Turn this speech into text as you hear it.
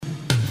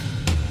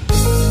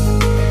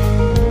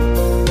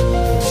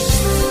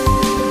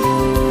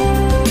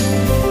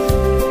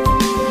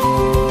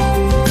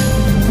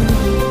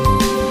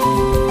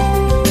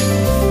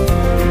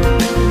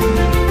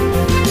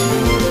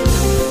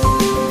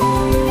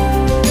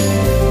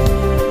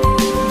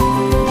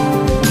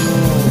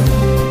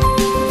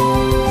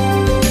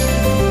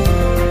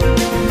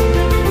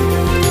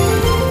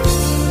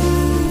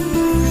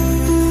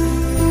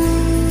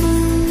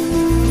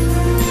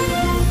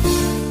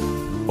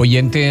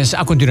Oyentes,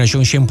 a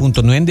continuación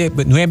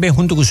 100.9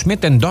 junto con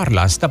Smith en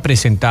Dorlas está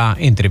presenta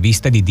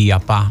entrevista de día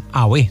pa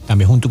Awe,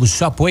 también junto con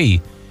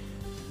Subway.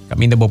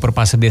 Camino de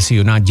propasa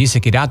desayunar dice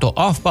que dato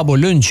off pa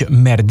lunch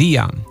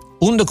merdia.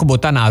 Undo que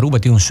botar na Aruba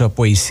tem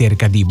Subway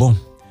cerca de bom.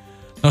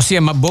 Nós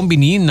temos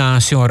bombini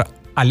na senhor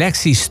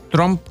Alexis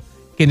Trump,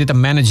 que é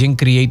Managing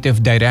Creative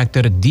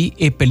Director de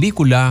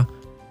película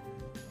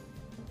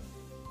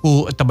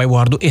o também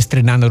guardo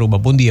estrenar na Aruba.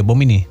 Bom dia,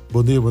 bombini.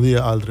 Bom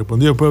dia, Aldrin. Bom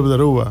dia, povo da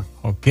Aruba.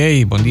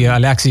 Ok, bom dia,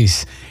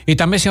 Alexis. E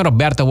também a senhora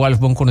Roberta Wolf,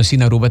 bom conhecer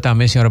na Aruba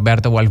também. Senhora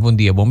Roberta Wolf, bom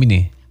dia,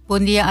 bombini. Bom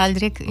dia,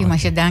 Aldrin. E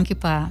mais danke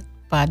para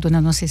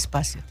donar nosso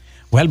espaço.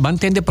 Well,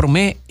 mantende por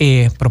mim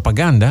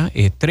propaganda,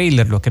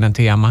 trailer, lo que não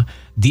te chama,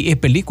 de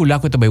película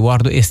que também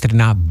guardo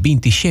estrenar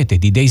 27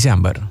 de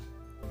dezembro.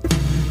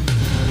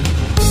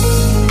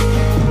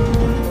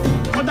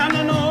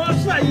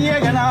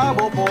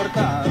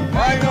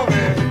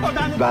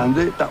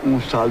 Dande está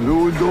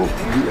saludo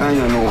de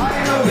Año Novo.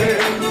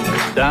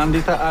 Dande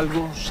está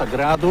algo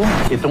sagrado,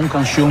 está uma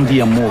canção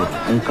de amor,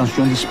 uma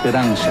canção de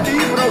esperança.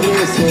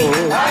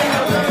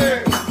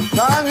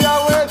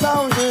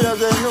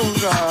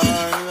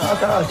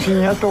 A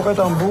senhora toca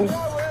tambor,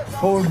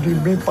 for de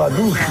bem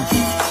paducho.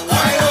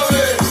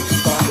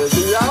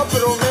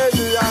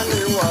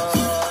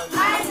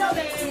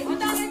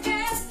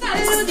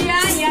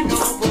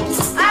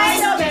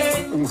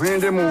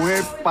 Gente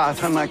mulher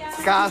passa na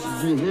casa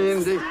de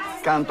gente,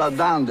 canta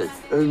dande.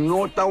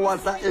 Não está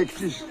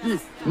existir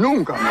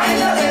nunca.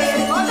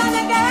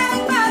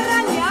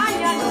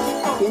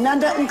 E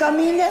nada um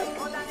caminho,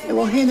 eu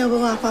vou render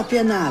uma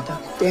papianada.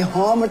 Tem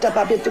Roma, tá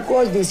papel de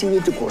coisa, disse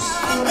muito coisa.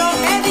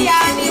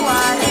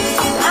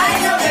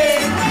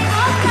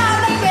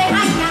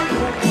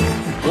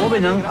 Ove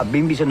não, a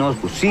bem bisa nós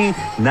sim,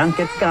 não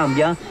quer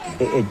cambiar,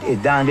 e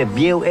dande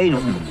biel,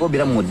 não pode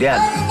virar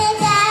moderno.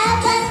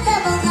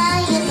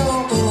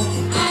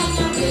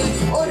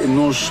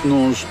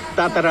 Nos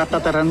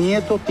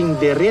tataranietos têm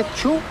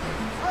direito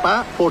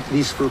para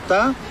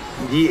desfrutar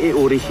de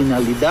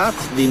originalidade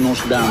de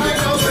nos dando.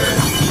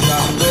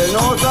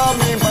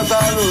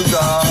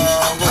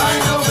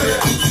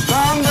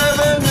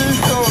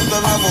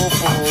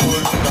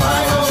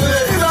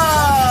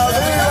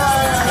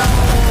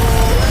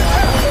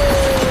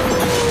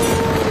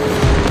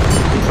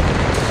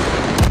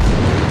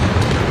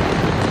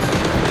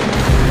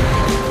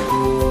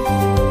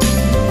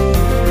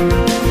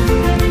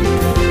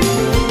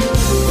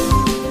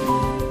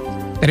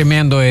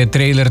 Tremendo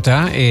trailer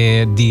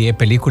de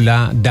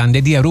película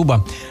Dande de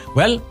Aruba.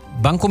 Well,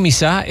 vamos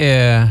começar.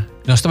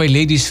 Nós estamos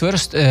ladies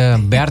first.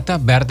 Berta,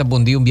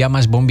 bom dia, dia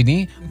mais bom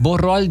bini. Bom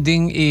rol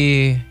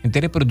em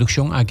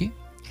produção aqui?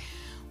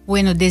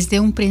 Bueno, desde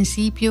um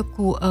princípio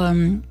que a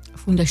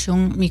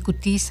Fundação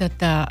Micutisa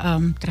está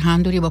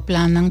trabalhando em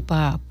planos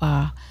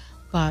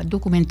para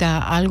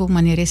documentar algo de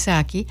maneira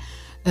aqui.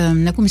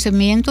 No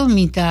começamento,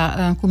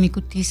 com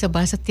Micutisa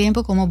basta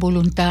tempo como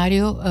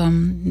voluntário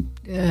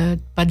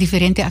para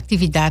diferentes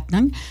atividades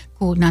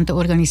que não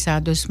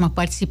organizados, mas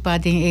participar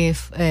em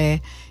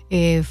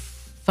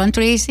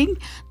fundraising.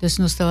 Então,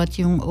 nós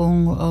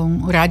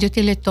temos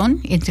radioteleton,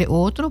 entre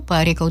outros,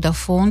 para recaudar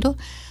fundos.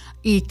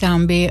 E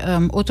também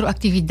outra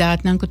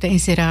atividade que está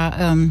encerrar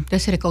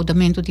esse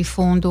recaudamento de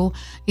fundo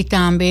e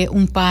também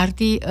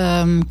parte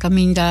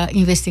caminho da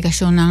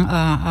investigação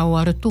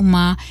a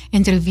tomar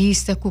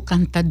entrevista com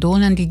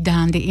cantadores de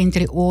Dande,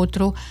 entre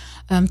outros.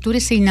 Tudo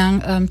isso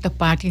é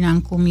parte que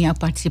eu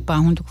participar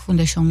junto com a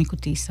Fundação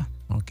Micutisa.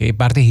 Ok,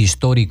 parte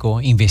histórico,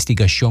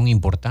 investigação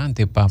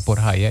importante para por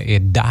aí, é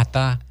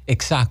data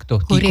exacto,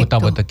 Kiko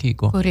estava aqui.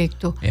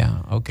 Correto.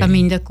 Yeah, okay.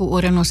 Caminho que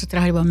ora nós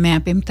trabalhamos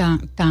mapping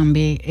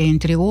também,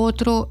 entre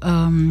outros,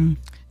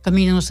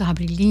 caminho nós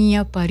abrir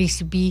linha para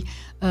receber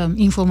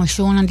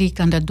informação de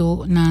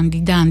candidato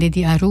de Dande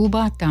de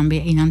Aruba,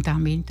 também e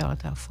também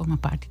forma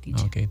parte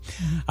disso. Okay.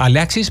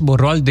 Alexis, bom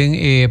rol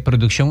de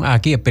produção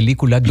aqui, a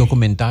película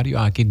documentário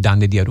aqui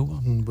Dande de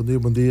Aruba.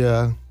 Bom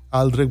dia.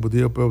 Aldrin, bom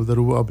dia, povo da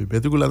Aruba.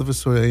 Beter que laten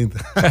pessoas ainda.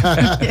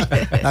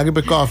 Aqui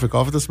bij koffie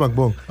dat smaakt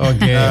bom. Ok,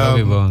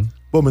 bom.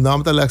 Bom, meu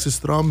nome é Alexis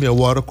Trump, eu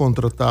agora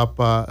contratar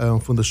para a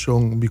Fundação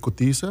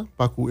Micutisa,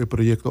 para o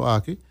projeto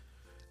aqui.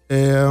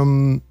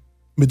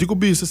 Me digo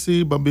bisa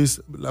se,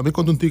 a mim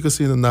conto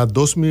assim, na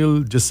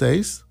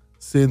 2016,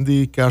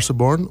 Cindy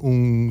Kerseborn,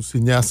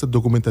 cineasta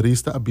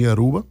documentarista aqui em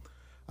Aruba,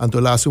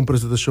 então ela fez uma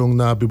apresentação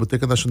na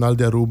Biblioteca Nacional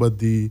de Aruba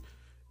de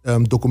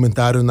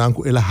documentário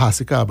nanko ela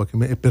hasikaba que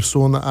é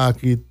persona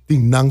aqui tem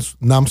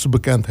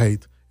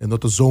naamsbekendheid en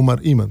dat is zomaar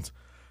iemand.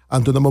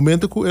 Então no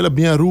momento que ela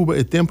vem a Aruba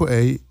e tempo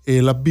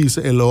ela bisa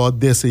ela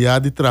deseja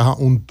de trazer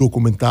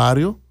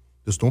documentário,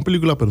 dus não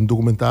película, pero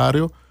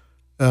documentário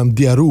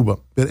de Aruba,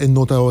 pero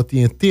não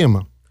tinha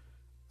tema.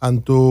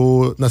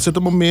 Então, na certo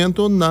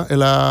momento,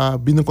 ela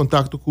vem em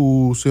contato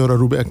com o senhor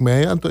Ruben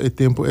Ekmeya, então o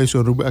tempo o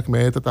senhor Ruben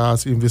Ekmeya está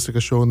fazendo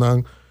investigação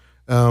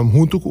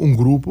junto com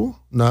grupo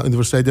na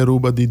Universidade de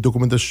Aruba de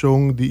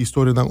documentação de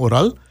história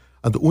oral.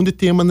 Então,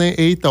 tema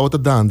é tauta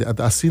dande.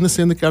 Assim na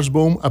cena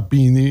Kersboom a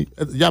bini,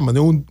 ja, mas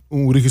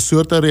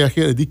regisseur está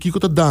reagir, die kiko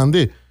ta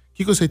dande,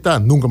 Kiko sei tá,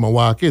 nunca mais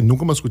wake,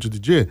 nunca mais escuta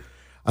DJ.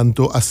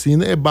 Anto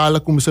assim é bala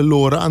como se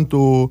lora,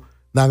 anto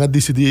nanga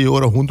decidi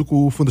ora junto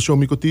com a Fundação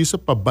Micotisa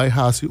para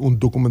baixar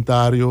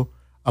documentário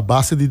a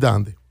base de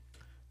dande.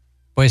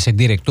 Pois é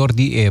diretor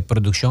de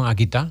produção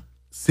aqui tá?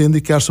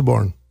 Sandy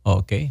Kersenborn.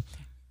 Ok.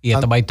 E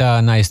também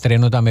está na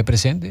estreno também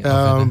presente?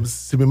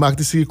 Se me mag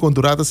de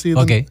contrato assim.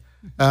 Ok.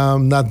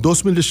 Na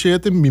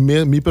 2017,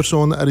 minha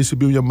pessoa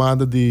recebeu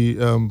chamada de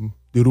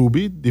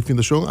Ruby, de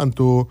Fundação,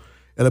 anto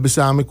ela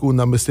pensava que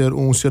na ser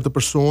uma certa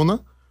pessoa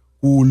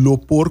o lo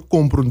por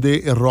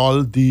compreender o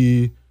rol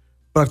de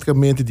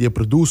praticamente de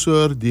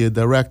producer, de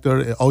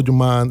director, de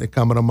audioman, de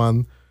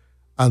cameraman,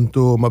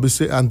 anto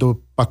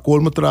para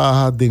colmo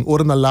trabalha de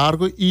hora na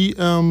largo e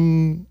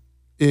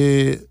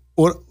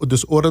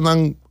dus hora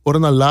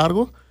na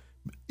largo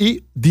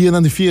e dia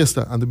na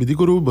festa. Anto me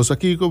digo Ruby, você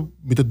aqui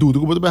me te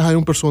dudo que vai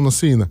uma pessoa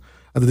assim.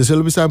 Anto de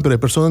ser sempre a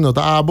pessoa não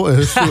tá abo,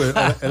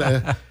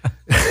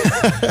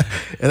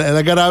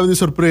 ela grave de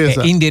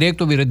surpresa.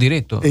 Indireto vira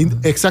direto.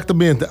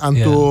 Exatamente.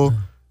 Anto,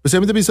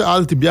 precisamente bisa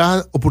alti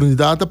viaja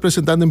oportunidade de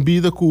apresentar em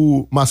vida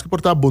que mais que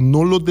portar bom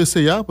não lo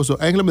deseja, porque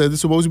eigenlijk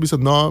se você bisa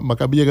não, mas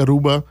cabia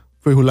garuba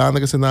foi Holanda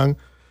que senang.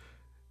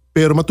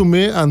 Pero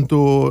matume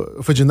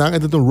anto fajenang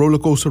é um roller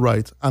coaster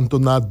ride. Anto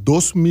na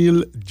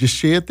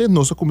 2017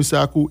 nós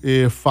começamos com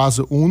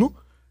fase 1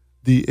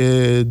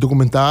 de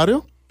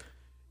documentário.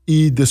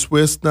 E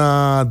depois,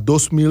 na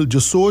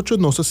 2018,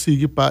 nós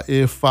seguimos para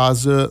a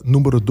fase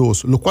número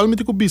 2. O qual me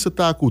digo que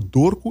está com o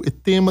dorco e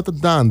tema da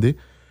dande.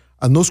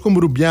 A nós como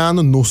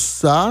rubiano, nós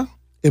sa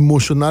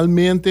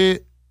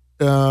emocionalmente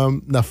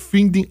na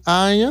fim de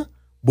ano,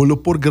 bolo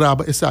por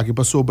grava essa aqui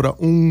para sobra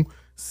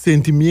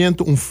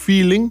sentimento,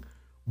 feeling,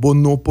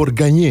 bono por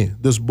ganhar.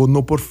 Dus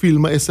bono por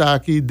filmar essa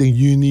aqui de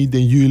junho,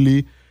 de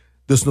julho.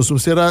 Dus nós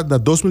será na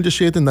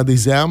 2017, na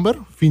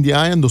dezembro, fim de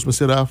ano, nós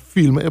será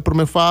filmar a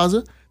primeira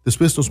fase.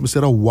 Depois nós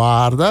começamos a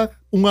guardar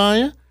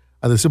ano,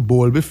 e depois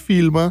volve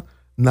filma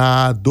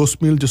na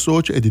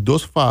 2018 de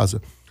 2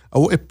 fases.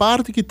 A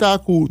parte que está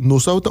com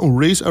nós temos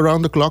race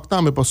around the clock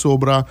também para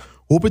sobrar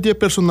hope de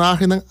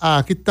personagem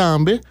aqui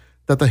também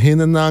está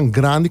tendo na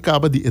grande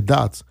caba de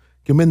idade.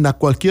 Que na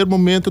qualquer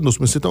momento nós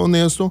precisamos ser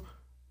honesto,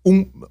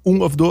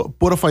 of dois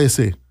por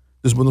falecer.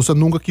 Dus nós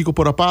nunca kiko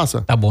por a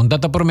passa. Tá bom,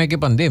 data por meio que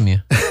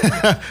pandemia.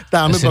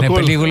 Também para a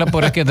película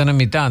por aqui da na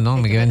metade, não?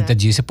 Me quer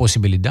dizer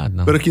possibilidade,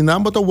 não? Pero que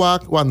não bota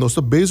quando nós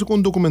estamos bezig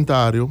com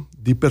documentário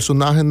de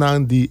personagem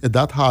de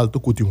idade alta,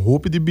 que tem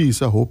hope de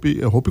bisa,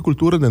 hope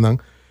cultura de não.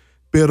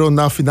 Pero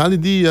na final do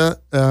dia,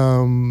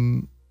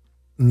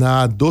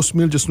 na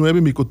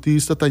 2019, mi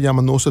cotista tá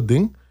chama nossa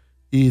ding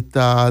e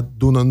tá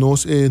dando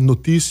nos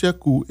notícia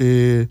que o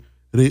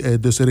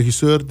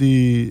regisseur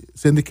de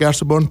Sandy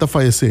Kersenborn tá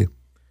faleceu.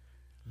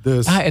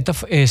 Dus,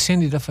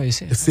 Sandy está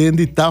falecendo.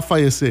 Sandy está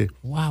falecendo.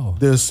 Uau.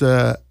 Dus,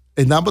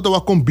 e não pode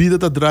uma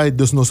convida a draaien.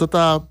 Dus nós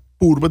está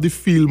purba de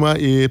filma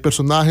e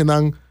personagem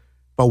não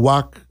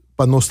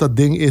para nós tá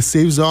ding e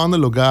safe zone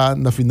lugar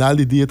na final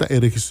do dia tá o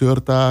regisseur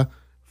tá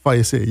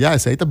falecendo. Ja,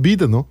 essa aí tá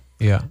vida, não?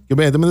 Yeah. Que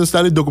bem, também está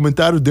ali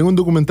documentário, tem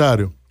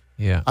documentário.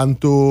 Yeah.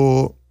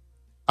 Anto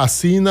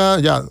assim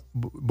ja,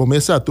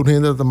 bomessa tu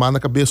renda da mana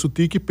cabeça o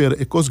tiki, pero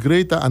é coisa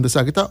greita, anda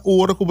sabe tá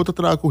hora que botar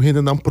trago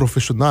renda não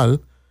profissional.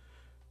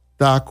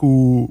 Tá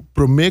com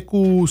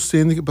prometo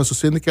sendo passou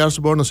sendo que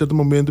Kersenborn a certo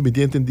momento me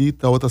entendi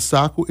tá outra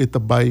saco e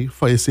também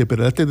falecer,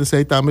 pero até desse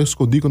aí também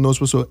escondi com nós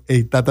pessoas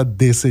e tá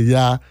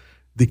desejar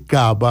de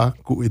caba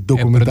com o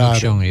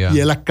documentário e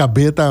ela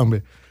cabe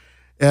também.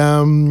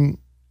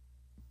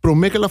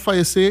 Prometo que ela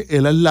falecer,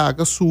 ela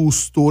larga sua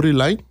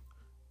storyline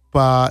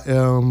para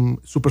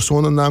sua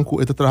persona não que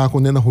está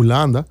trabalhando na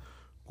Holanda,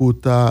 que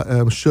tá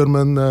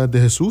Sherman de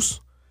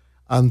Jesus.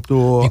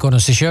 Anto, e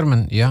conhece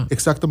Sherman, ja.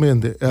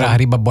 Exatamente.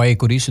 Arriba boy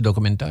com esse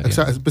documentário.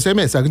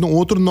 Precisamente, é um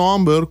outro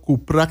nome que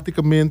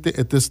praticamente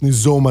é não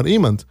zomaar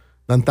iemand.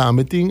 Dan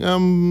também tem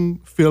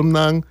film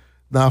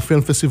na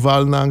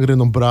filmfestival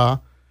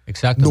renombrado,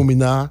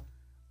 nominar.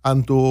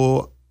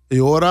 Anto, e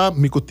agora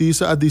me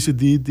cotiza a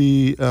decidir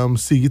de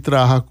seguir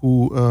trabalhar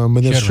com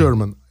meneer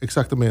Sherman.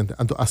 Exatamente.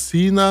 Anto,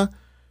 assim não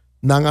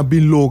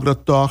logra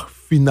toch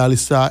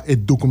finalizar o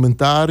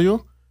documentário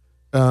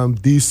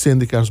de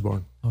Sandy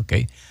Kersenborn.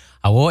 Ok.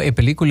 Agora a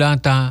película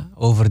está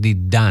over de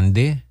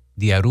dande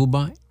de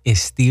Aruba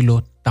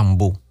estilo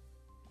tambu.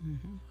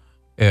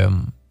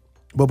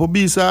 Vamos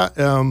bisa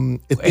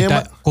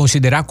tema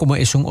considerar como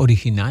é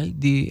original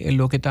de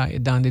lo que está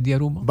dande de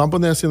Aruba. Vamos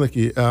poner assim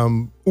aqui.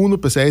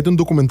 Pensei é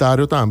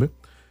documentário também.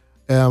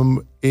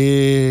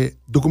 E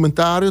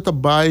documentário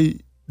também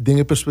tem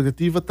a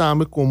perspectiva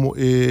também como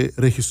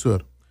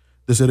regisseur.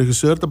 Dus o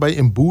regisseur também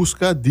em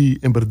busca de,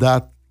 em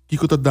verdade, que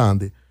está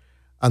dando.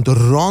 Anto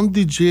rond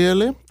di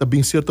gele,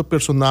 também certo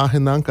personagem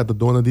não cada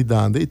dona de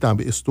dande e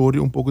também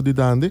história pouco de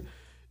dande.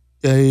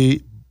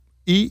 E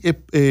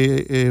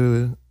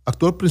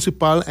ator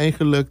principal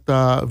eigenlijk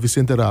tá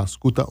Vicente Ras,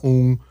 que tá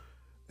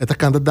tá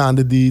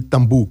cantando de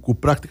tambu, que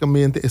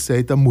praticamente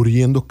está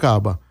morrendo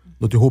caba.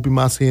 Não tem roupa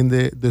mais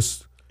gente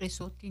des.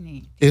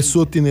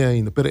 Isso tinha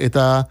ainda, pero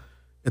está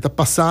Está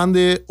passando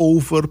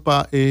over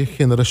para a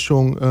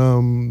geração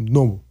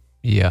nova.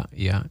 Ja.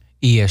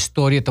 E a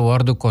história está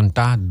sendo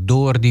contada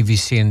door die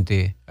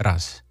Vicente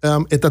Ras.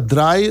 Está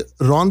draai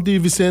rond die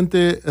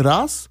Vicente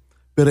Ras,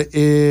 pero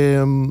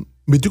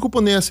me digo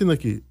poner assim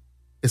aqui.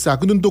 Essa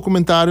aqui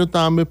documentário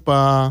também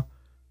para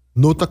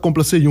não tá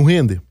complacer um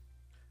gente.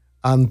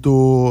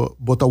 Anto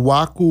bota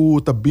waku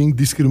tá bem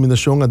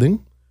discriminação adem,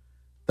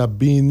 tá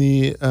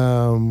bem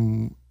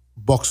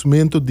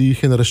boxamento de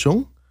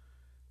geração,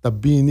 tá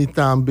bem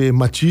também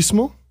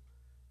machismo.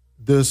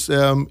 Dus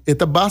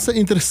é bastante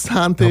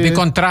interessante. Op je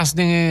contrast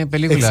in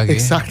película.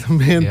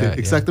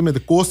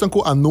 Exatamente. Costan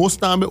que a nós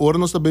também, ora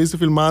nós também se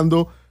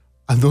filmando,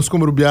 a nós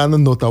como rubiana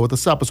não tá outra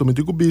sapa. So me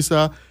digo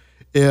bisa,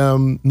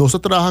 nós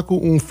trabalha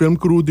com film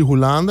crew de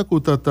Holanda, que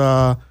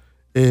tá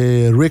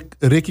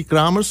Ricky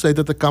Kramer, sai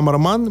tá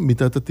cameraman, me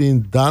tá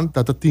tin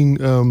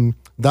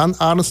Dan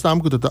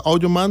Arnestam, que tá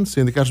audioman,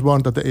 sem de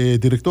Kersborn tá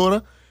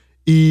diretora,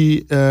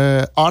 e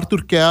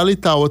Arthur Kelly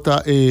tá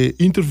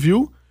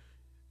interview.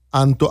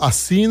 Anto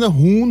assina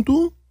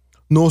junto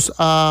nos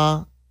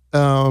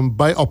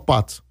bij op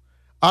pad.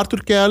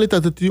 Arthur Kelly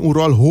tem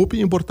rol hoop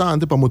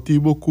importante para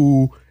motivo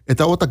que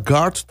eta outra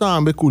guards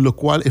também com o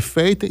qual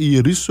feite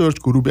e research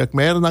que Rubiak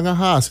meer na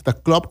has, eta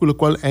klopt com o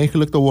qual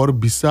eigenlijk te worden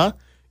bisa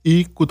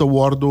e que te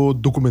worden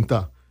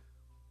documentar.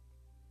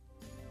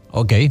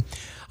 Ok.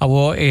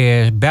 Abo,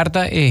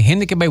 Berta,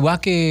 gente que va a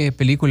que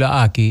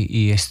película aquí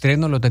y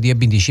estreno lo día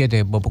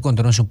 27, ¿vos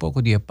contarnos un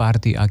poco de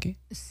parte aquí?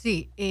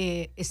 Sí,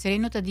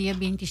 estreno el día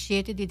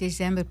 27 de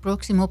diciembre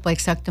próximo para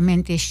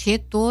exactamente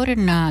 7 horas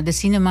na de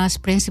cinemas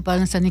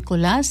principal en San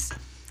Nicolás.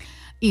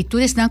 Y tú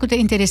desde que te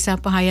interesa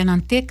para ir a un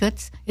ticket,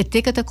 el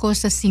ticket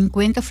cuesta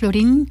 50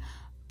 florín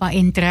para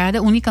entrada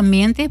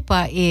únicamente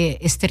para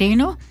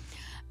estreno.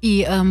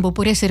 Y vos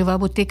puedes reservar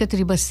el ticket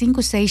riba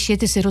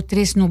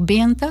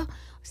 5670390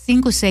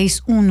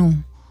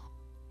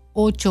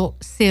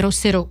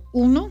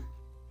 561-8001.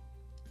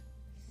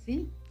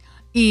 Sí.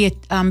 Y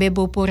también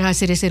por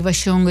hacer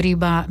reservación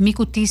riba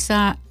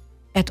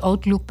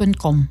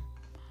mikutisa@outlook.com.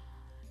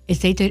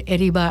 Este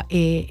riba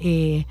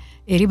el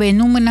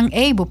número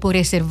ng por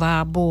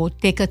reservar bo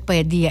ticket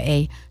para el día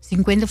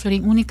 50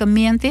 florin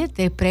únicamente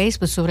de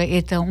precio sobre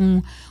esta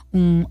un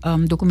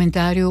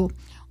documentario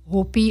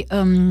hopi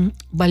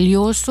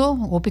valioso,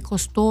 hopi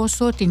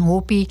costoso, tem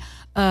hopi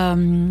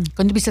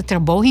quando bisa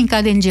trabalho em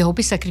cada dia,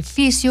 hopi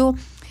sacrifício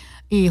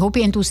e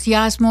hopi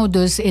entusiasmo,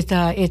 dus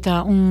eta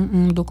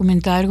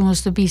documentário que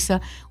nós bisa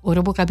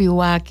ora bo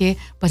kabiwake,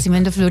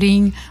 pasimento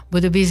florin,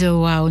 bodo bisa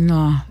wow,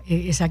 no,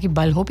 essa aqui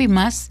bal hopi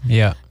mas.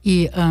 Yeah.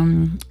 E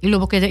lo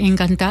bo queda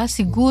encantar,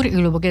 seguro, e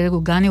lo bo queda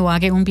gane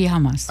wake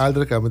pijamas.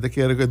 Aldra kama, te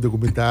quero que o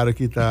documentário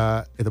aqui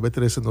tá, vai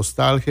trazer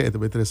nostalgia,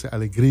 vai trazer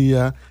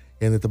alegria.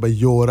 En het bij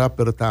jora,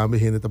 pero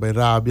también en het bij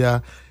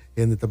rabia,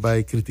 en het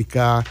bij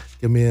criticar,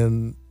 que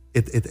men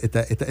het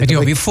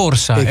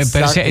força, é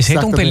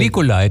uma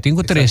película, tem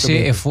que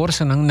trazer é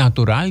força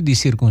natural de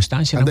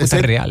circunstância, não é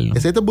real.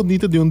 É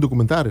bonito de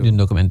documentário. De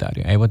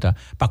documentário. Aí bota.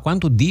 Para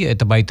quanto dia é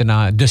vai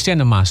na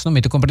decena mais, não?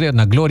 Me te compreender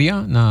na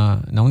Glória,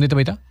 na onde te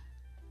vai estar?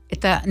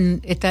 Eta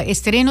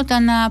estreno tá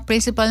na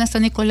principal na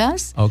San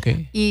Nicolás.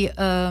 Okay. E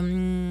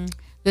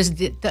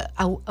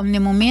no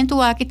momento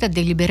aqui está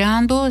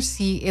deliberando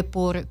se é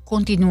por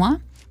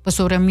continuar, para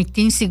sobre me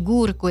tem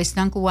seguro que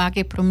estão com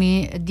aqui para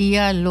mim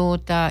dia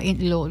los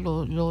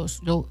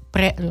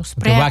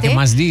prete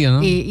mais dia,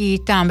 não? E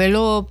também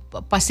lo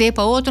passei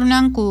para outro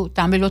não que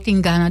também lo tem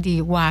gana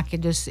de aqui,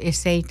 dus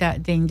aceita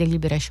de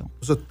deliberação.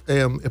 So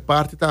é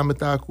parte também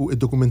tá com o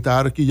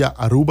documentário que já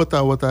Aruba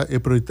tá é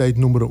prioridade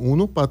número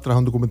 1 para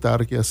trazer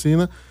documentário que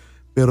assina,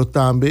 pero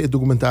também o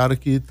documentário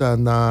que está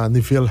na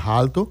nível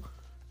alto.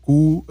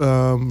 O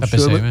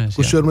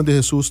Sherman de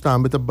Jesus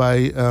também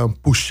vai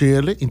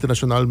puxar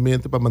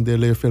internacionalmente para mandar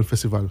ele film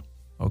festival.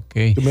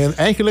 Ok. Então,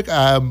 eigenlijk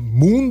o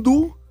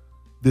mundo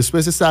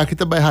depois de saque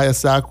também vai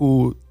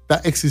saco tá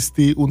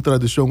existir uma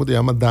tradição que se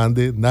chama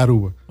dande na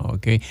rua.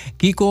 Ok.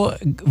 Kiko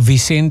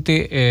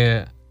Vicente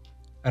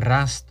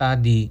Rasta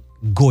de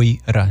Goi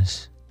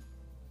Ras.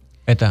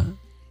 Eta.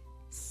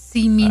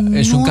 Si mi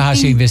es un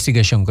caso de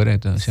investigación,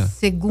 correcto?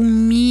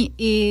 Según mi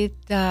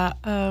eta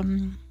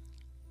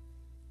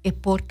e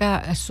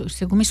porta,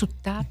 segundo su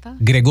tata.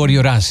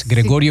 Gregorio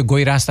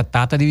Goi Ras,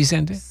 tata di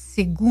Vicente?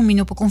 Segundo mi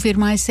non può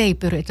confermare sei,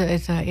 però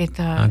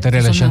te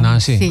relaciona,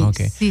 sì,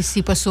 ok.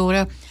 Sì,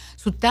 passora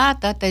su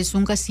tata, è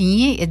un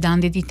casinho e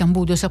dande di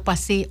tambu, dus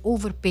passei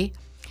over pe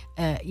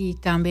e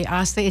também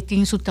hasta e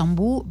tin su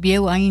tambu,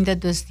 bieu ainda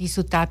dus di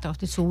su tata,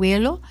 di su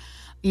abuelo.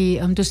 E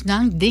dus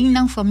nang ding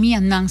nang família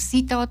nang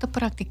sita wat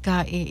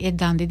praticar e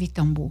dande di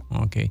tambu.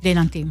 Ok.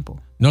 Denan tempo.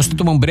 Nós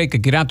tomamos um break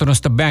aqui, nós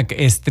estamos back.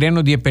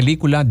 Estreno de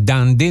película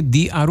Dande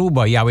de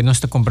Aruba. E nós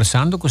estamos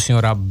conversando com a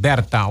senhora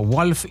Berta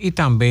Wolf e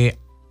também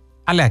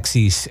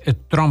Alexis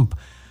Trump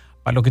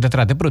para o que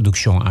trata de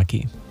produção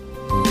aqui.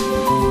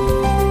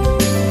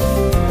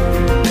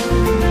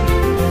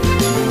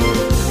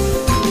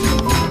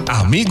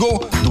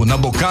 Amigo, do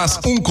Nabocas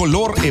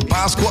color e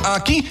Páscoa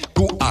aqui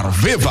com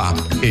Arveva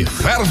e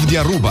Verve de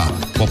Aruba.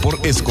 por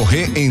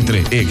escoger entre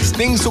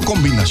extenso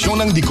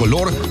combinación de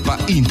color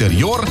para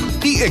interior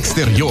y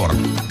exterior.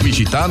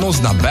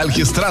 Visitanos na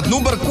Belgistraat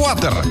número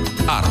 4.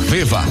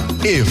 Arveva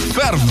e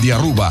verf de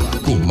Aruba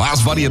con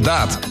más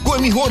variedad,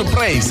 con mejor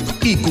precio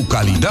y con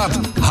calidad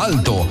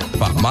alto.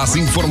 Para más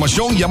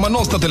información,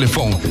 llámanos al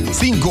teléfono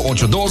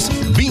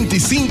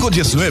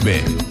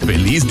 582-2519.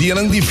 Feliz día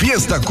de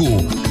fiesta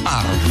con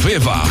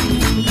Arveva.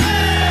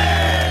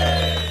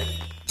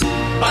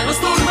 Vamos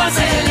turbo a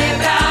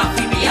celebrar,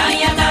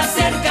 Fimiaña está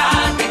cerca,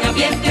 en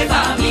ambiente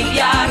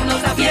familiar,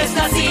 nos da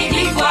fiesta sin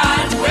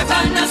igual.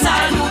 Huevana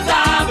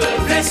saludable,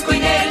 fresco y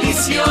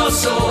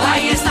delicioso,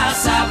 ahí está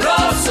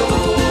sabroso.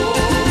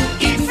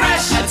 Eat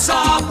fresh at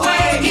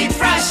Subway, eat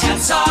fresh at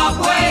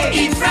Subway,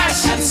 eat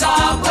fresh at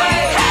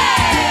Subway.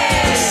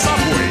 Hey!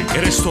 Subway,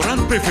 el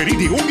restaurante preferido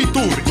de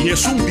Unitour y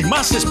es un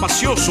más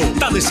espacioso.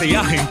 Da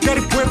desear gente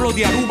el pueblo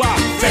de Aruba.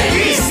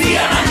 ¡Feliz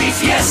día de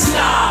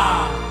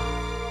fiesta!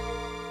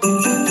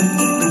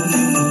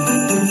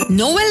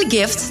 Noel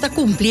Gifts está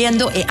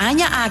cumpliendo el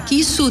año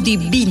aquí su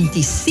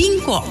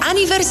 25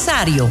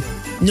 aniversario.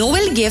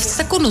 Noel Gifts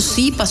está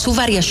conocido para su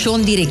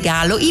variación de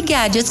regalo y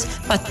gadgets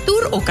para tu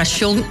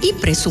ocasión y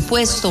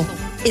presupuesto.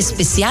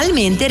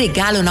 Especialmente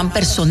regalo non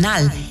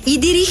personal y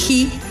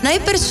dirigir a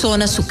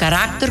persona su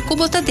carácter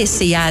como te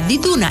desea de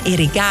donar el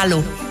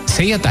regalo.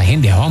 Sea ta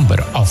gente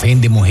hombre o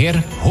gente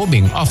mujer,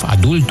 joven o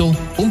adulto,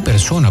 una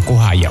persona que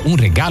haya un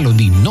regalo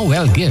de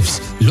Noel Gifts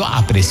lo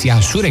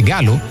aprecia su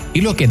regalo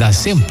y lo queda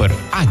siempre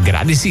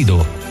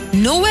agradecido.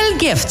 Noel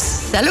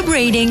Gifts,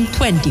 celebrating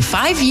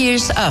 25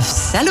 years of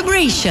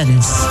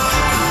celebrations.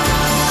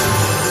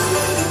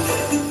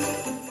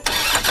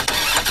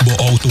 ¿Bo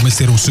auto me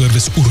ser un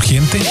service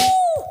urgente?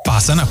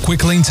 Pasan a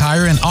Quick Lane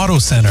Tire and Auto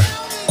Center.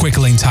 Quick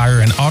Lane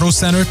Tire and Auto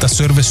Center ta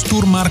service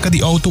tour marca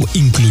de auto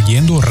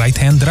incluyendo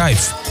right-hand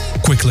drive.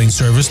 Quick Lane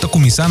Service ta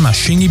comienza na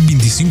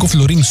 25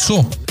 florin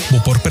so.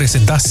 Bo por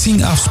presentar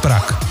sin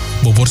afspraak.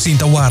 Bo por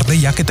cinta guarda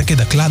ya que te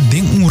queda claro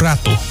den un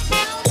rato.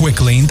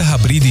 Quick Lane ta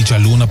abri di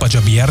luna pa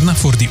vierna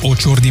for di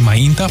 8 ore di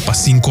mainta pa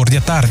 5 ore di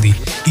tardi.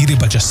 Iri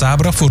pa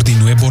sabra for di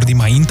 9 ore di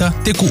mainta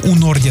te ku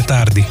 1 ore di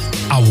tardi.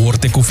 A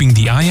worte ku fin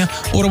di año,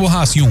 ora bo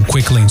hasi un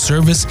Quick Lane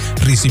Service,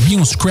 recibi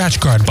un scratch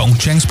card pa un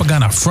chance pa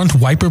gana front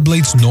wiper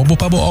blades novo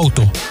pa bo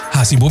auto.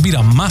 Hasi bo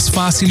bira más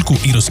fácil ku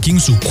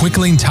iroskin su Quick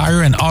Lane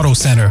Tire and Auto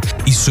Center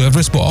y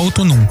service bo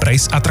auto nun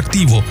precio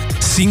atractivo,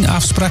 sin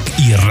afspraak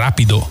y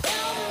rápido.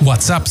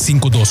 WhatsApp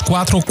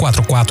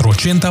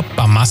 524-4480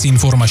 para más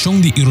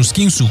información de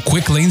iroskin su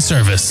Quick Lane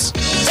Service.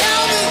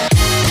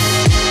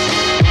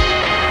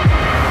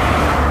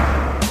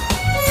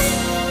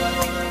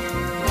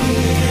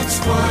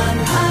 It's 100.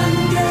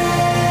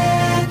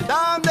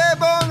 Donde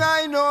bon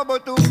ay no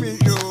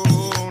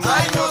botumillón.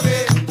 Ay no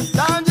ve.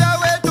 Donde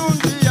un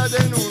día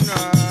de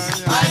luna.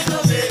 Ay no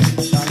ve.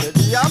 Donde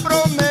día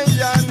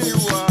promedia ni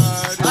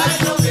guard. Ay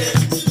no ve.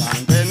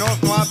 Donde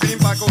nos no abrin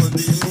pa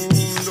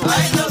mundo.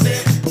 Ay no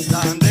ve.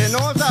 Donde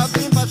nos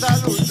abrin pa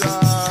saludar.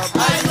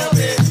 Ay no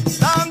ve.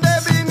 Donde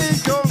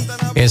vinichon.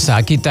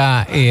 Esa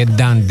kita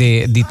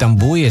dande di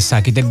tambui,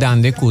 esa kita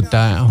dande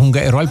kuta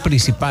hunga el rol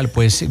principal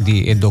pues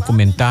di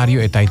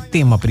documentario eta el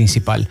tema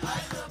principal.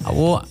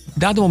 Abo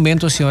dado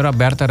momento señora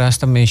Berta Wolf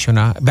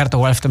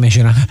te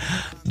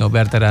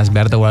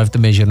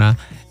menciona,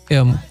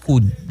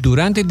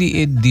 durante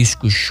di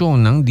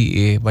discussione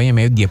di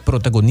di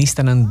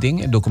protagonista nan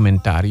ding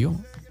documentario,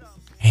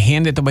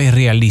 gente te vai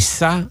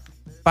realizar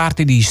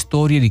parte di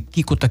storia di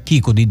Kiko ta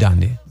Kiko di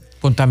dande.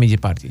 Contame de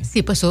parte.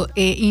 Sí, pasó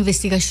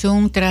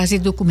investigación tras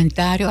el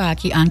documentario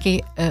aquí,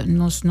 aunque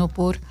nos no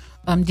por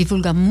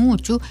divulgar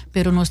mucho,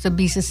 pero nos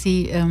avisa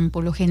si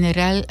por lo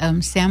general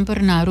siempre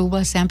en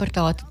Aruba siempre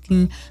estaba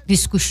en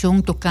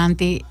discusión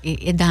tocante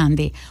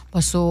dande.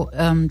 Pasó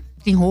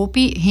tem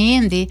hopi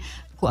gente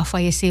a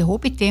falecer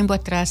hopi tempo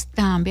atrás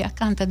também a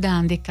canta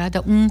dande,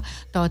 cada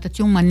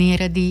tinha uma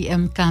maneira de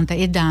canta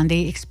e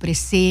dande,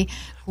 expressar.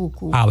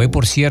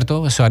 Por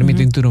cierto, sorry me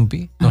te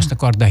interrumpi, nos te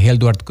acorda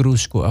Eduard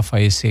Cruz que a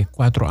falecer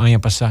 4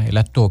 años passados,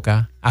 ela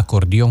toca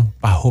acordeón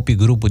para hopi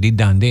grupo de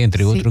dande,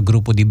 entre outro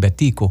grupo de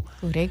batico.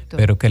 Correcto.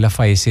 Pero que ela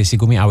faleceu,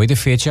 segundo a de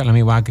fecha, ela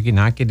me vai que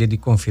na que de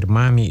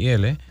confirmar-me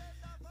ele.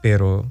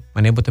 Pero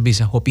maneira também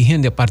a hopi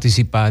gente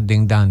participar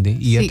den dande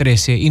e a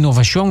trazer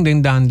inovação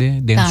den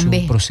dande dentro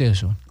do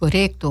processo.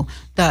 Correcto.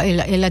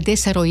 Ela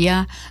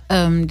desarrollar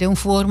de uma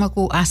forma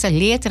que essa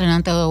letra não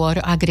está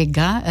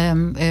agregar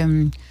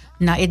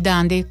na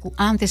edande que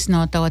antes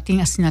não estava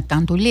tinha assim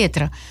tanto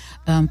letra.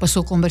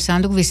 Passou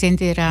conversando com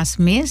Vicente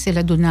Erasmes,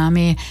 ela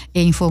deu-me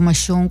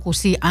informação que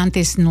se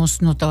antes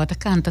nós não estava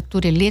cantando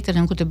toda a letra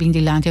não que também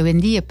de lá hoje em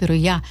dia, pero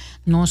já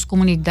nossa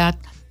comunidade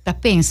ta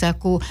pensa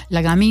que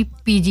la gami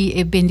pidi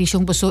e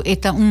bendición paso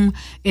eta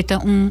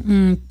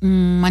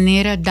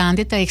maneira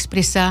dande ta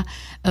expressar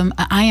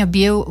aya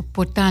bieu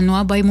porta no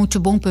abai muito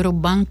bom pero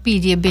bang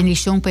pidi e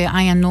bendición pa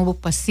aya novo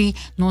pa si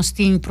nós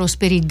tem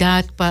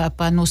prosperidade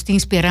pa nós tem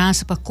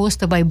esperança pa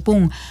costa vai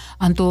bom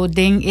anto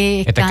den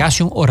eta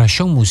quase uma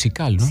oração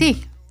musical, não? Sim.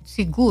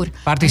 Seguro.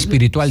 Parte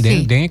espiritual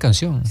de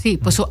canción. Sí,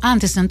 pues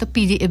antes nanta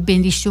pidi e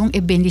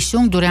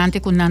bendición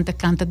durante con nanta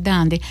canta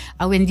dande.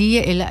 Hoy en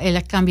día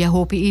ela cambia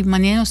hopi e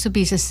maneno se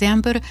bisa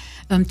sempre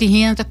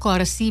tihen ta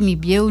cora si mi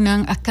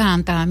bieunan a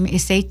canta, e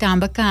sei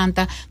tamba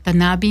canta, ta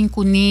nabin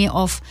kuni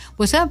of,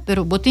 pues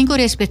pero botingo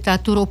respetar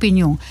tu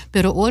opinião.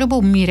 Pero ora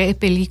bo mira e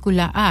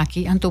película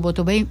aqui, anto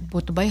boto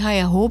bai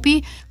haya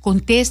hopi,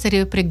 contesta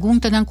e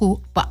pergunta nan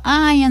ku pa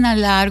aya na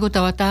largo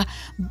tawata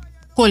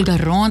colga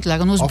rond, lá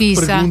nos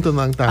bisa. Pergunta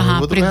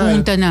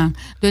não.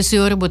 Então, a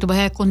senhora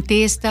vai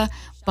contesta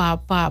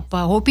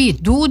para hopi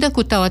dúvida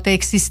que estava a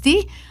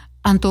existir.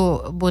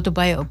 Então,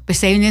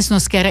 pensei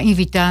nos quer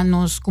invitar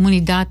nos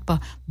comunidade para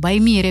vai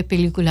mirar a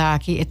película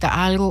aqui. É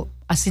algo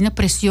assim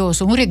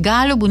precioso,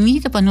 regalo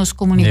bonito para nos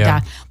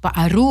comunidade,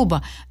 para Aruba.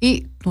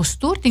 E nós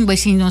todos vai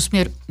ser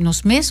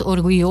nos mais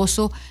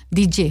orgulhoso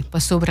DJ,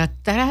 para sobre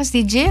atrás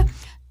DJ.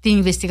 Tem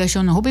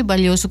investigação na hobby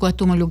valioso que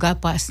toma lugar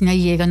para se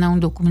chegar a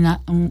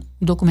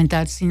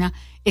documentário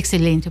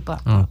excelente para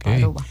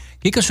Aruba.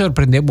 O que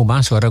surpreendeu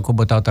mais agora que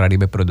botar outra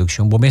riba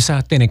produção?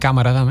 Você tem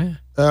câmera também?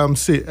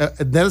 Sim,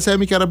 nessa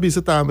época era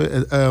bisa também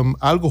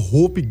algo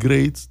hobby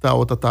great está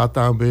outra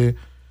também.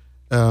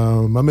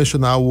 Mas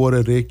mencionar o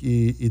Rek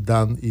e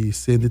Dan e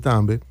Sandy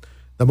também.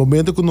 No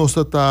momento que nós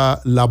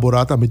está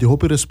elaborando também de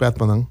hobby respeito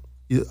para nós.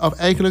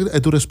 Eigenlijk é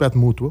do respeito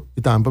mútuo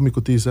e também me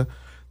cotiza.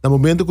 No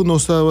momento que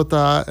nós estamos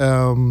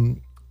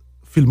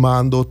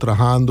filmando,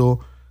 trabalhando,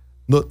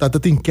 dat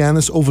tem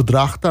kennis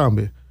overdracht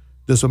também.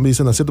 Dus we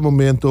na certo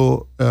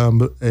momento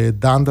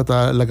dan dat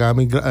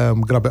lagami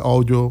grabe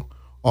audio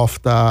of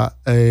ta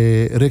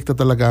recta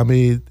ta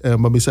lagami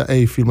mamisa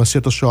filma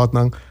certo shot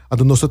nang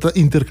ado nós tá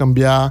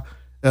intercambiar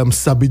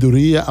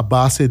sabedoria a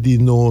base de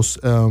nos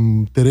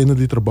terreno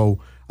de trabalho.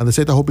 Anda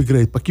certa hobby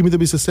great. Pa kimi da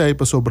bisa sei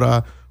pa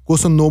sobra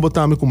coisa nova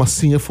também como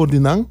assim for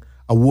dinang.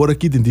 Agora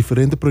aqui tem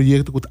diferentes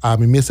projetos que a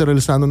mim mesmo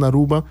realizando na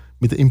Aruba,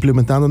 me está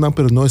implementando não,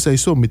 pero não é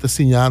isso, me está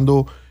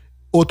ensinando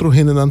outro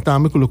gênero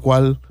também, com o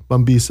qual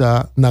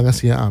bambisa não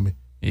assim a mim.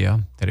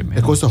 Tremendo.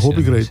 É coisa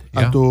hobby great.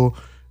 Então,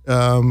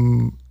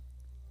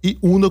 e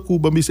que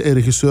bambisa é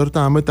regisseur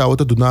também, tá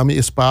outra dinâmica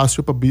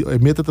espaço para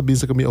meta também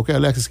se que ok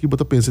Alex, que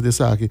bota pensa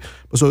dessa aqui.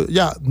 Mas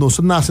nós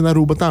nasce na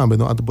Aruba também,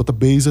 não? Então bota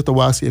base tá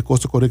wasi é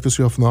coisa correta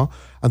se of não.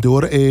 Então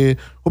agora é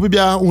hobby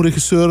bia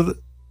regisseur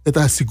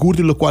está seguro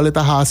de lo qual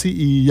está hasi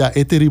e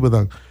é terrível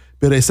dan.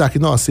 Pero essa aqui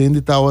não, sendo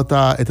tá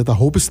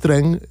hope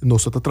streng,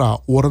 nós tá tra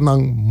hora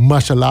nang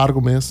mais largo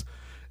mês,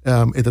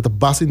 tá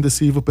bastante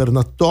intensivo, pero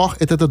na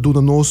toch tá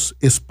dando nos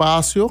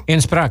espaço.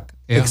 Inspraak.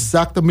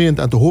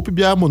 Exatamente. Então hope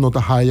biamo não tá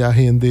haya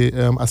gente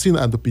assim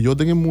ando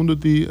período no mundo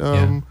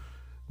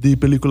de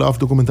película of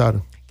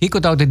documentário. Que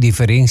tal a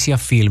diferença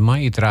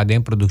filma e traz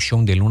em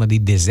produção de luna de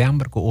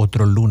dezembro com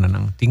outra luna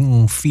não?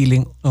 Tem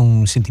feeling,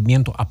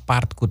 sentimento à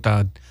parte que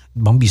tá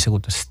bambisa que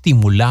tá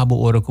estimulado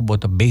hora que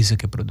bota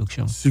basic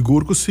produção.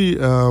 Seguro que sim.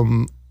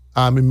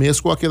 A mim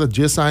mesmo com aquela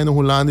 10 anos na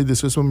Holanda e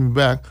depois eu me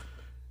back.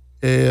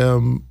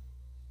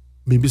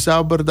 Me bisa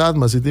a verdade,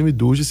 mas eu tenho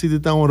dúvida se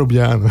tá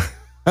europeano.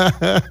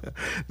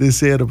 De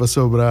ser para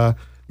sobrar.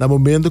 No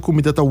momento que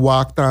me tá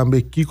wak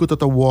também, que eu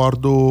tá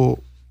guardo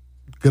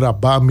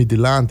gravar me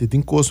delante,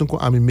 tem coisas que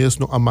a mim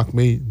mesmo não amak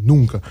me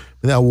nunca.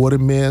 Mas agora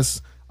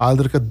mês,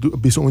 alder que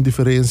bisa uma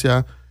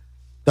diferença.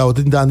 Tá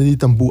tem dando de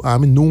tambu, a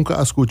mim nunca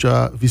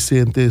escuta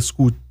Vicente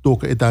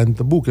toca e dando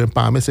tambu, que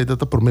para mim sei tá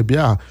por me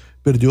bia.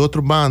 Per de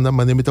outra banda,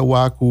 mas me tá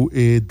waku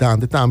e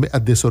dando também a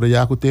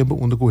desorear o tempo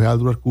onde o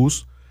Helder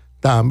Arcus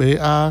também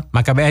a.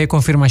 Mas acabei a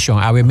confirmação,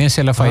 a OMS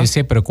ela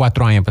faleceu por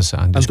 4 anos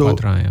passados,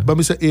 4 anos.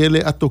 Vamos dizer ele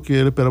a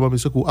tocar, pero vamos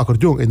dizer com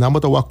acordeão, e não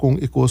tá waku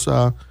e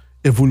coisa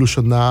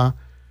evolucionar,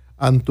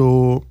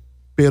 anto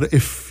per e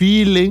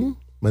feeling,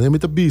 mas me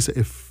tá bisa,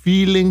 e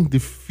feeling de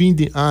fim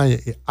de ano,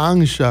 e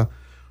ansia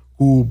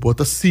que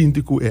bota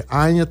síndico e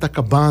anha tá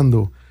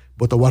acabando,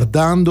 bota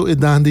guardando e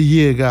dando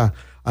chega,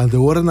 ante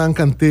hora não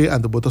cante,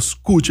 ante bota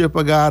escuta e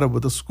pagar,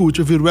 bota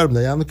escuta virverb,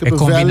 daí ando que é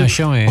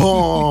combinação é.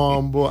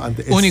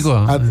 Ante único.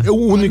 É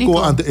único,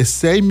 ante e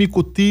sei me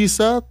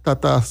cotiza,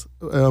 tata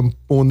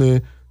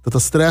pone, tata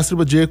stress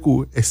riba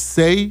jeku, e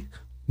sei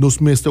nos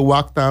meste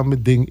wak também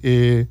ding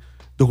e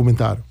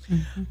documentário.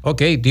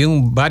 Ok,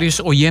 tem vários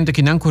oyentes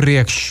que não com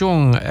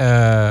reação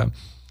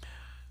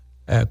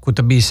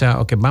Kutabisa,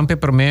 ok, vamos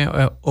para mim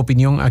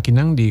opinião aqui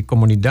não de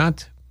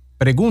comunidade.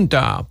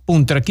 Pergunta,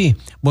 ponto aqui.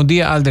 Bom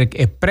dia, Aldrich.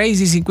 É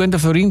preço de 50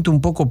 forinto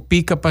pouco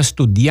pica para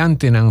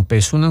estudante, não?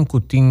 Pessoa que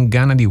tem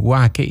gana de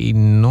guaque e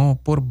não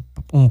por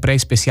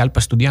preço especial para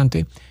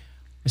estudante.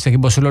 Esse aqui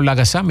você lo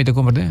laga sabe, te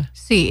compreende?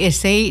 Sim,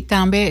 esse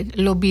também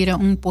lo vira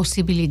uma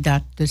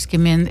possibilidade. Dus que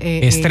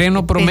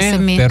estreno por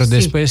mim, pero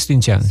depois tem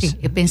chance. Sim,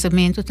 o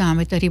pensamento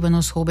também arriba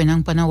nos jovens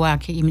não para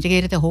guaque. E me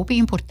diga que é hobby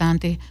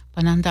importante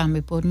para não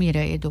também por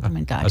mira e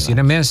documentário. Assim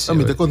é mesmo.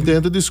 Eu estou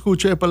contente de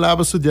escutar a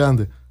palavra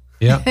estudante.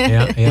 Yeah.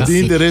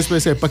 De interesse para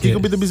ser. Para que eu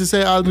me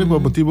sei algo, por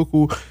motivo que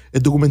o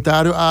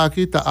documentário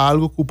aqui está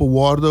algo que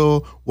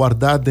eu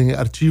guardado em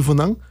arquivo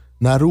não.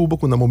 Na Aruba,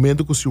 no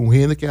momento que se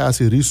gente que faz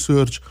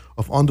research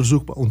of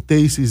onderzoek para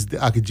thesis de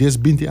aqui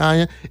 20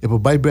 anos, e para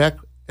buyback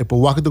e para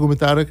waka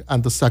documentário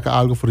antes saca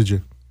algo por allí.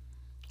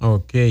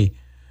 Ok.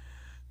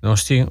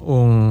 Nós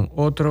temos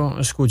outro,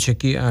 escute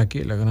aqui,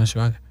 la grande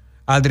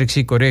Aldrich,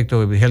 sim,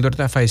 correto. Heldor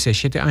está faz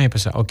 7 anos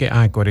passado. Ok,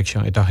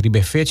 correção. Então,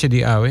 ribe fecha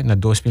de AWE na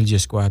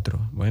 2014.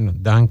 Bueno,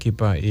 danke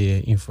para a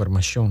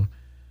informação.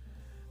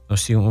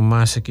 Nós temos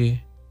mais aqui.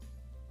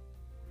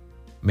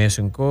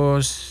 Mesmo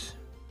coisa.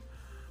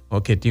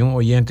 Ok, tem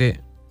oyente.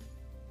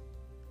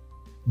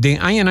 Den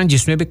año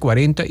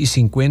 1940 e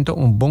 50,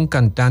 bom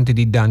cantante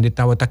de dança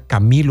estava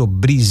Camilo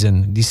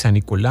Brisen, de San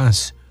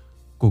Nicolás,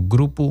 com o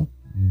grupo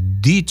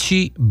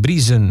Dici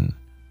Brisen.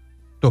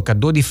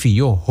 Tocador de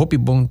fio, hopi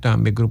bom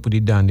também grupo de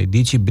dança.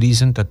 Dici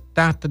Brisen,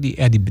 tata de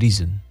Eddie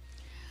Brisen.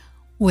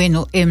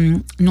 Bueno,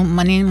 no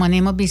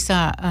manema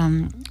bisa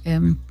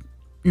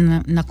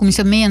na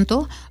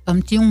começamento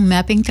tinha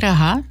mapping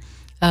trabalhar.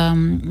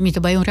 Mi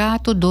trabalhei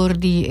rato door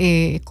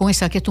die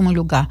começar aqui a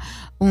lugar.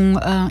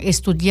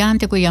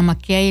 Estudante que chama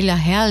Keila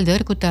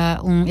Helder, que é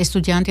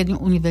estudante da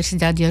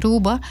Universidade de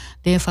Aruba,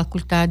 da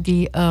Faculdade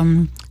de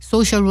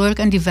Social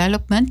Work and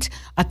Development,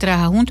 a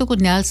trabalhar junto com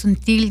Nelson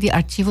Till, do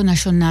Arquivo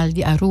Nacional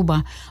de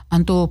Aruba.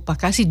 Então, para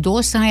quase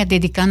 2 anos,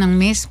 dedicando um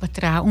mês para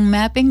trabalhar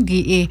mapping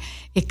de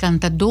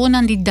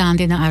cantadora de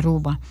dança na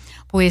Aruba.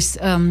 Pues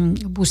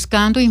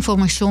buscando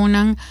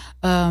información,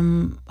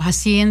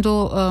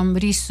 haciendo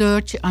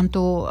research,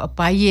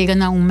 para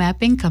llegar a un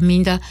mapping,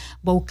 caminda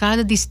por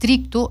cada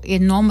distrito,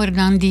 el nombre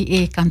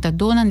de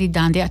cantadores de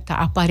donde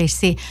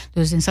aparece.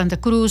 Entonces, en Santa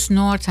Cruz,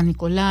 Norte, San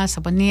Nicolás,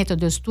 Sabaneta,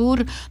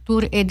 Tour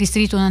el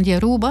distrito de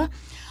Aruba.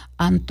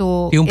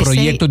 Y un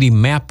proyecto de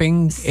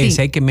mapping, es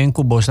ahí que me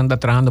vos anda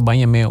trabajando,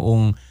 vaya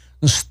un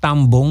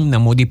stambon na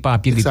modi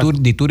papel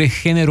de tour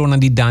género na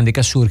di dande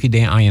que surge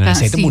de año.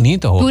 É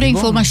bonito. Toda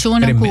informação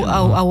que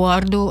ao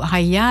aguardo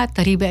haya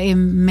tariba é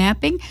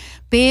mapping,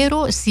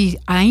 pero se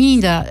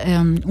ainda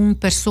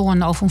pessoa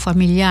ou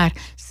familiar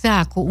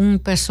saco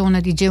pessoa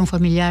de um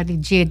familiar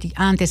de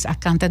antes a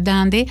canta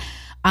dande,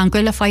 anche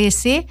ela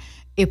falece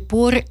e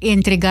por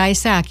entregar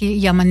essa aqui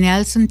chama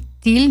Nelson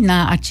Till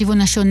na Arquivo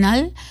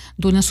Nacional,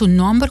 dona seu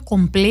nome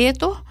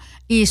completo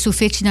e sua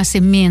fecha de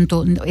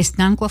nascimento.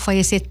 Estão com a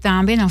falecer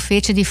também na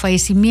fecha de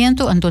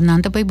falecimento, então não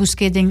vai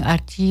buscar no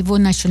Arquivo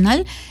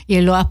Nacional e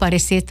ele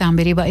aparecer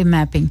também riba em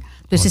mapping.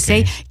 Então,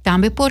 sei,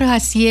 também por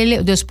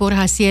hacer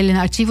no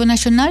Arquivo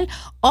Nacional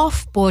ou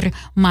por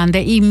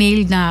mandar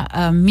e-mail na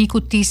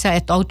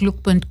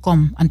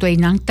micutisa@outlook.com. Então, aí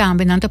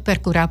também não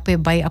percurar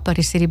para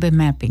aparecer riba em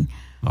mapping.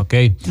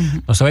 Ok.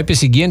 Nós vamos para o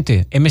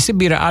seguinte. MSC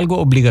vira algo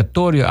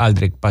obrigatório,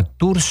 Aldrich, para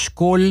tour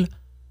school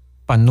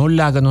para não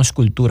lagar nossa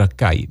cultura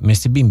cai.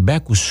 Mas também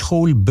back o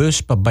schoolbus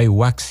para vai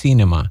wax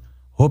cinema.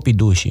 Hopi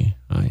dushi.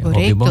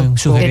 Hopi bom.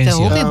 Sugerência.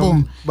 Hopi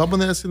bom. Vamos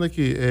nessa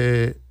aqui.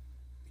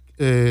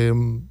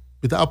 Eu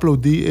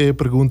aplaudi a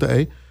pergunta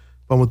aí.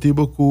 Para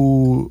motivo que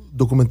o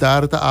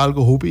documentário está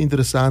algo hopi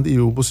interessante e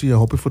eu posso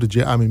hopi for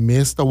dia a mim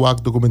mesmo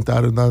wax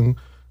documentário não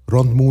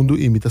rond mundo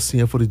e imita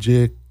sim for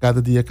dia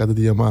cada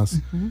dia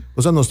mais.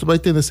 Ou seja, nós também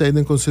temos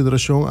em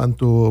consideração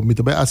anto me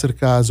também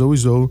acercar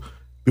sowieso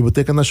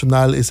Biblioteca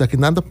Nacional é aqui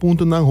nada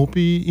ponto não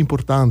hopi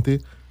importante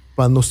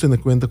para nós ter em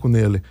conta com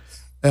ele.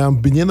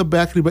 Vinhendo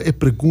back riba e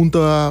pergunta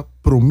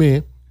para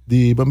mim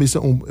de vamos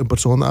uma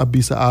pessoa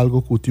avisa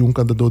algo que tem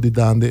candidato de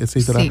dande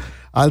etc.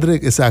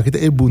 Aldrich essa aqui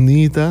é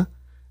bonita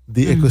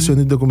de equação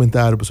de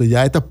documentário, porque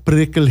já está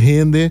prekel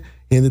gente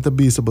está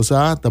avisa, você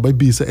tá vai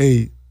avisa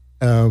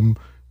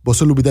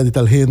você lubida de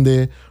tal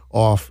gente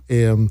ou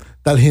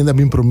tal gente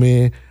bem para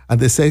mim,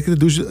 até sei que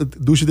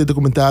duas de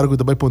documentário que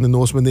também pode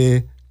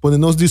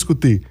nos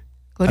discutir.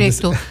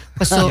 Correto.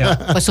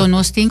 Passou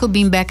nós temos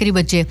bem back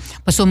riba de.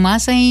 Passou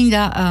mais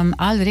ainda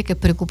Aldrich a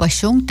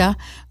preocupação tá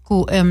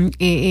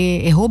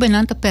que jovem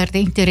não perde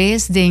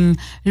interesse em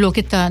lo que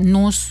está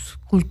nos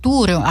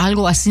cultura,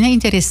 algo assim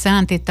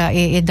interessante tá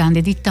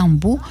dando de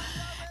tambu.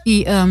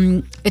 E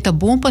é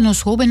bom para nós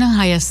jovens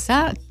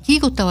hayasa que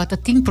tá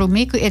tem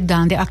prometo é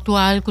dando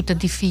atual que tá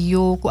de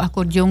fio, com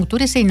acordeão,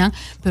 tudo isso não,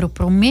 pero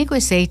prometo é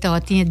sei tá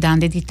tem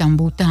dando de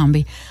tambu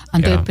também.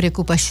 Então a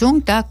preocupação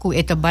tá que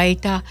é vai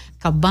tá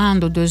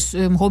acabando dos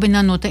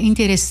jovens não tá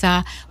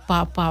interessar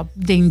para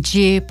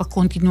dengue para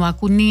continuar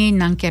com ele,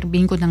 não quer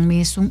bem com o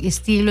mesmo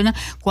estilo, né?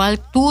 Qual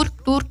tour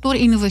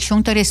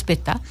inovação tá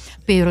respeitar,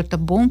 pero tá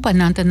bom para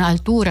não tá na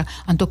altura.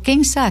 Então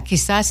quem sabe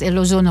quizás é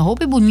a zona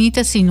hobby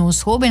bonita se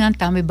nós jovens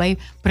também vai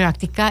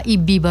praticar e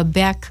biba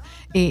back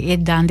e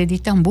dande de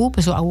tambu,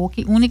 pessoal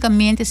aqui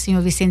unicamente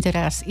senhor Vicente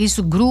Ras e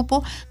seu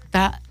grupo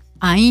está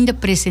ainda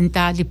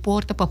apresentar de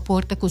porta para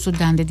porta com o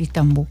dande de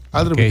tambu.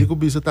 Aldrich, digo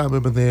bisa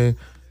também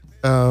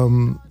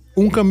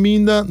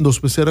caminho nos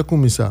precisa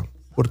começar.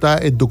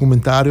 Portanto, o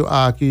documentário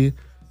aqui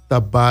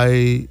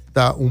também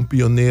tá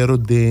pioneiro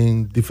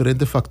de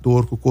diferentes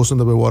fatores que coisas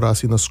da vai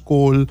assim na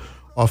escola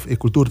ou a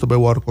cultura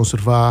também vai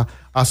conservar.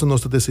 Assim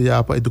nós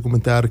desejamos para o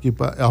documentário que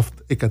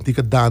a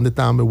cantica dande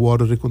também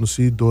vai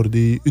reconhecido por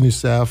de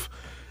UNICEF.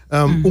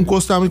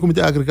 Coisa também como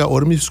te agregar,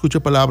 ora me escuta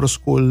a palavra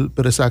escola,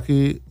 parece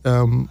que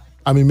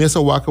a mim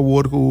mesma waka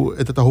word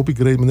que está hopi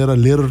grande maneira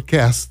leader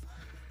cast.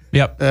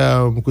 Yep.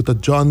 Que tá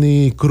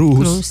Johnny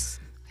Cruz.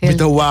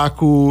 Mita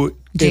waku,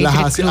 ela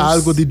hace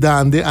algo de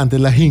dande, ante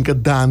la hinka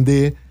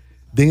dande,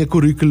 dinge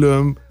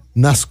curriculum,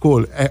 na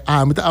school.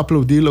 Mita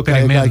aplaudir lo que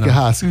ela que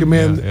hace. Que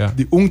men,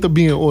 de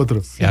também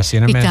outro.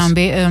 E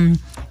também,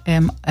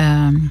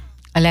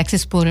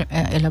 Alexis, por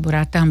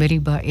elaborar também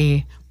riba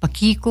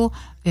Paquico,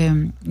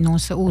 não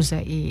se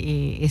usa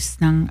e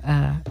estão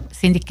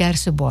sendo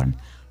kersenborn.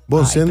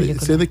 Bom,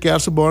 sendo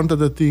kersenborn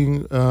dat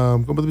tem,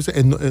 como dizer,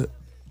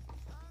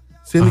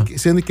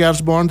 sendo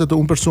kersenborn dat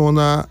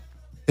persona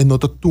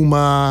nota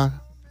tuma,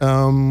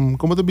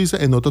 como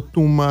dizer, nota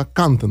tuma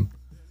canten.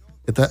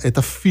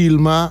 Eta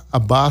filma a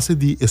base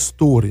de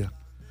história.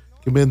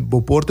 Que men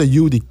porta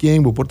you de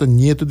quem, porta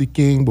nieto de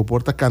quem,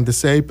 porta cante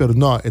sei, pero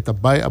não, eta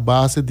vai a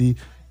base de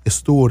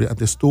história.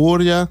 A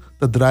história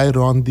ta drai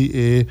rond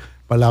de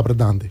palavra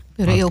dande.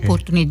 Pero é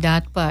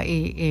oportunidade para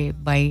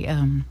vai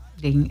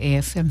den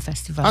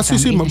filmfestival.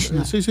 Sim.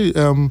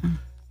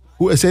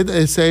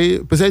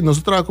 Pensei,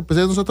 nós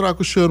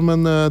trago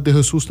Sherman de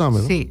Jesus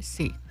também.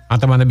 Sim.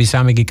 Antamana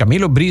bisame que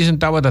Camilo Brisen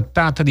estava da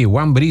tata de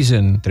Juan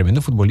Brisen,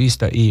 tremendo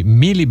futebolista, e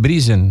Mili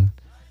Brisen.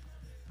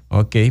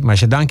 Ok,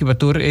 mas danke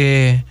por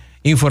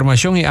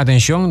informação e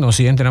atenção. Nós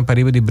entramos para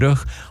riba de Brug.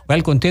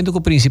 Wel contento que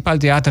o principal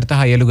teatro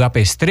está aí lugar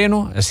para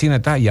estreno. Assim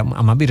está, e a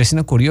mabira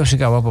assim curioso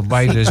que vai para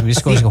baixo. Dus mis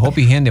coisas que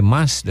hopi gente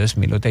mais, dus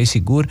me lotei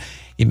seguro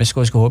e mis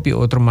coisas que hopi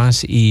outro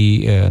mais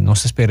e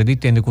nós esperamos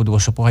tendo que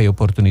você pode a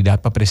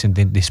oportunidade para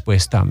apresentar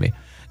depois também.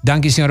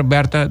 Danke, senhora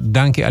Berta.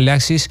 Danke,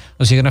 Alexis.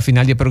 Nós chegamos ao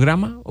final do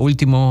programa.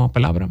 Última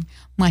palavra.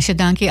 Mas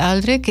danke,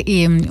 Aldrich.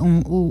 E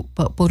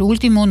por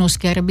último, nós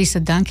queremos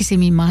danke se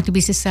me mate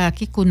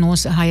aqui que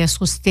nós haya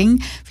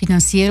sustento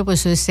financeiro para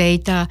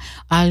aceitar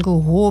algo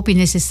hope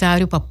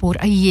necessário para pôr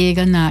a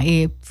chega na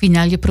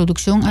final de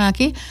produção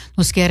aqui.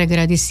 Nós queremos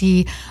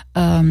agradecer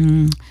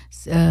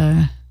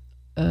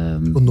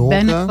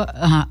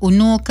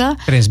Unoca,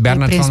 Prins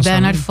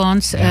Bernhard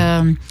Fonds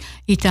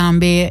e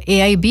também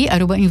EIB,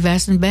 Aruba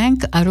Investment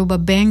Bank, Aruba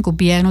Bank,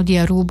 Governo de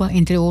Aruba,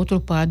 entre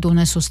outros, para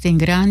dar sustento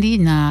grande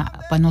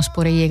para nós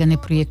poder chegar no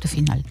projeto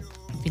final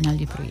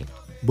do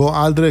projeto. Bom,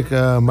 Aldrich,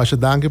 mas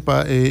danke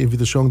para a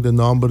invitação de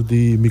número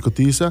de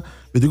Micotisa.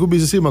 Eu digo que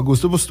sim, mas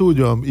gosto do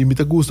estúdio e me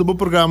gosto do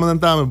programa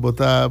também,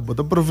 bota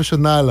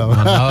profissional.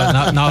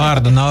 Não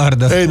arda.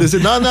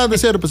 Não, de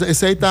sério, porque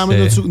esse aí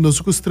também não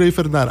se constrói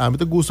Fernando. A mim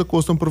gosta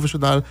de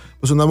profissional,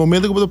 mas no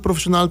momento que eu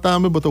profissional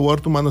também, bota o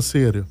outro humano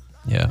sério.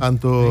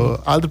 Então,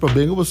 Aldrich para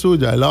bem o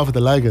estúdio, I love it,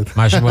 I like it.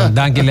 Mas bom,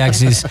 danke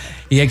Alexis.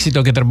 E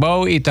êxito que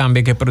trabalho e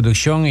também que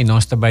produção e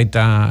nós também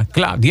está,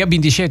 claro, dia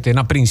 27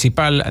 na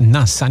principal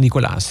na San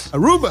Nicolás.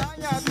 Aruba!